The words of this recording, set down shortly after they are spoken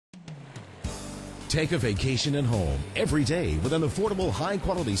Take a vacation at home every day with an affordable,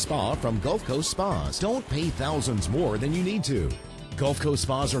 high-quality spa from Gulf Coast Spas. Don't pay thousands more than you need to. Gulf Coast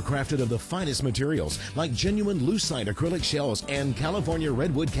Spas are crafted of the finest materials like genuine lucite acrylic shells and California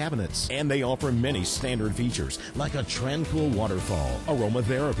redwood cabinets. And they offer many standard features like a tranquil waterfall,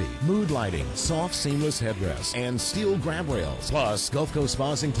 aromatherapy, mood lighting, soft seamless headrests, and steel grab rails. Plus, Gulf Coast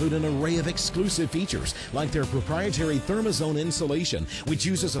Spas include an array of exclusive features like their proprietary thermozone insulation, which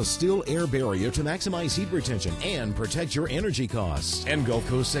uses a still air barrier to maximize heat retention and protect your energy costs. And Gulf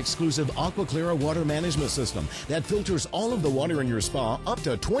Coast's exclusive Aqua Clara water management system that filters all of the water in your spa up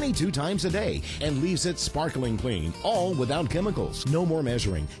to 22 times a day and leaves it sparkling clean, all without chemicals. No more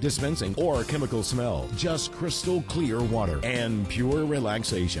measuring, dispensing, or chemical smell. Just crystal clear water and pure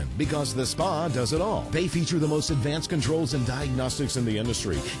relaxation, because the spa does it all. They feature the most advanced controls and diagnostics in the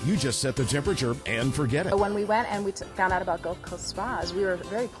industry. You just set the temperature and forget it. When we went and we found out about Gulf Coast Spas, we were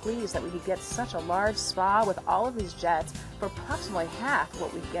very pleased that we could get such a large spa with all of these jets for approximately half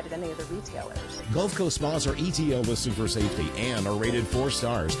what we get at any of the retailers. Gulf Coast Spas are ETL listed for safety and are rated 4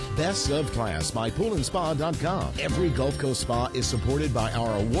 stars. Best of class by poolandspa.com. Every Gulf Coast Spa is supported by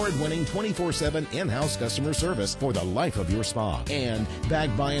our award-winning 24/7 in-house customer service for the life of your spa and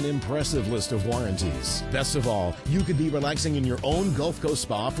backed by an impressive list of warranties. Best of all, you could be relaxing in your own Gulf Coast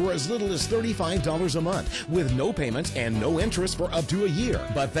Spa for as little as $35 a month with no payments and no interest for up to a year.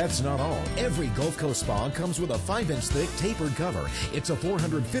 But that's not all. Every Gulf Coast Spa comes with a 5-inch thick tapered cover. It's a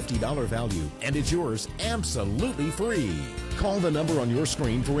 $450 value and it's yours absolutely free. Call the number on your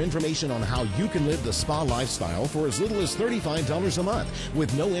screen for information on how you can live the spa lifestyle for as little as $35 a month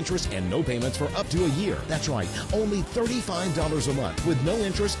with no interest and no payments for up to a year. That's right, only $35 a month with no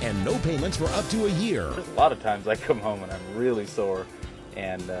interest and no payments for up to a year. There's a lot of times I come home and I'm really sore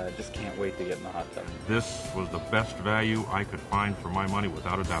and just can't wait to get in the hot tub. This was the best value I could find for my money,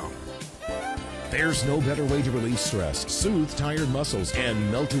 without a doubt. There's no better way to release stress, soothe tired muscles, and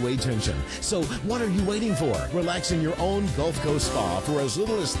melt away tension. So what are you waiting for? Relax in your own Gulf Coast Spa for as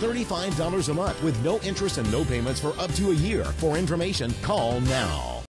little as $35 a month with no interest and no payments for up to a year. For information, call now.